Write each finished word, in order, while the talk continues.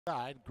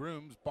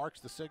Grooms barks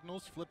the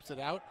signals, flips it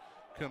out,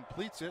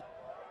 completes it.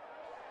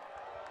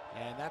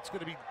 And that's going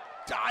to be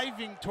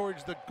diving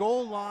towards the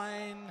goal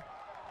line.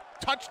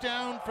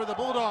 Touchdown for the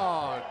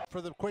Bulldogs.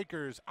 For the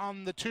Quakers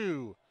on the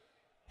 2.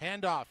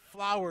 Handoff,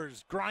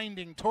 Flowers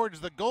grinding towards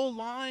the goal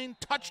line.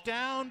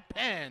 Touchdown,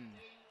 Penn.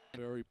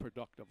 Very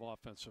productive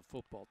offensive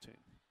football team.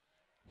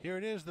 Here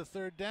it is, the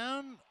 3rd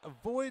down.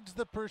 Avoids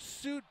the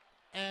pursuit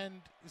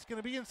and is going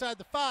to be inside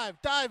the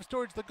 5. Dives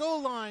towards the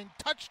goal line.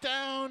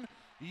 Touchdown,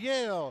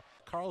 Yale.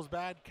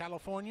 Carlsbad,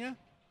 California.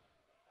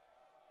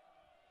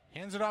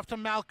 Hands it off to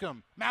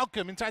Malcolm.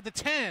 Malcolm inside the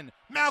 10.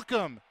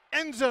 Malcolm,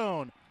 end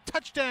zone.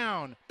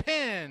 Touchdown,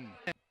 Penn.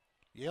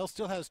 Yale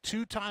still has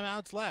 2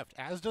 timeouts left,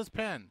 as does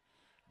Penn.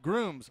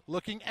 Grooms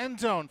looking end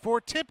zone for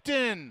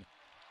Tipton.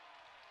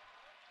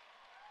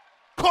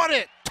 Caught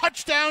it.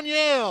 Touchdown,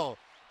 Yale.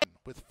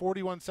 With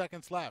 41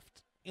 seconds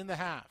left in the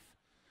half.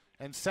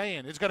 And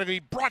Sayin is going to be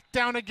brought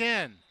down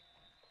again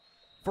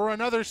for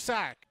another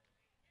sack.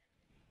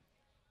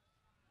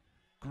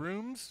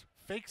 Grooms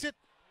fakes it.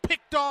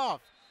 Picked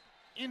off.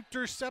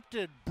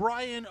 Intercepted.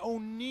 Brian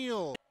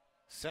O'Neill.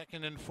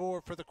 2nd and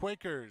 4 for the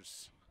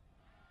Quakers.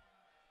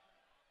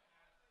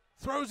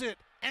 Throws it.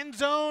 End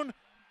zone.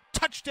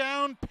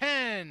 Touchdown,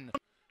 Penn.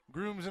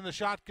 Grooms in the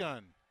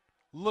shotgun.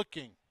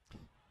 Looking.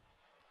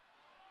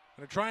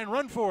 Going to try and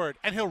run for it.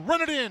 And he'll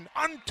run it in.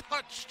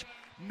 Untouched.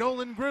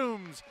 Nolan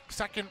Grooms.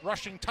 2nd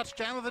rushing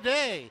touchdown of the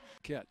day.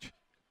 Catch.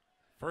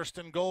 1st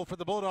and goal for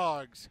the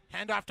Bulldogs.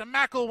 Handoff to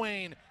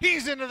McElwain.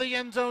 He's into the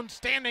end zone,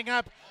 standing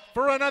up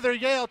for another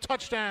Yale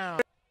touchdown.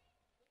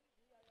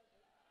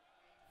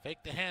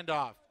 Fake the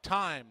handoff.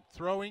 Time.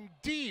 Throwing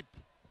deep.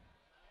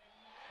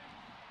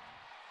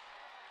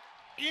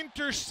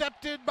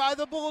 Intercepted by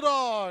the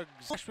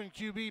Bulldogs. Freshman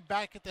QB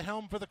back at the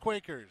helm for the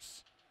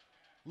Quakers.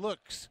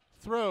 Looks.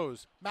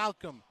 Throws.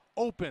 Malcolm.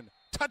 Open.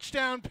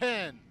 Touchdown,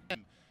 Penn.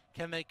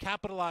 Can they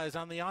capitalize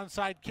on the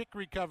onside kick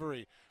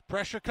recovery?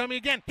 Pressure coming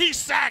again. He's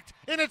sacked,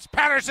 and it's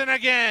Patterson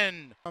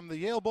again. From the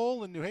Yale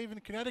Bowl in New Haven,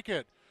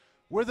 Connecticut,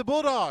 where the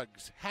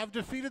Bulldogs have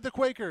defeated the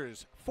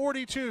Quakers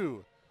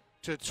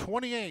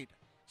 42-28.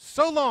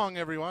 So long,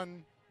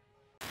 everyone.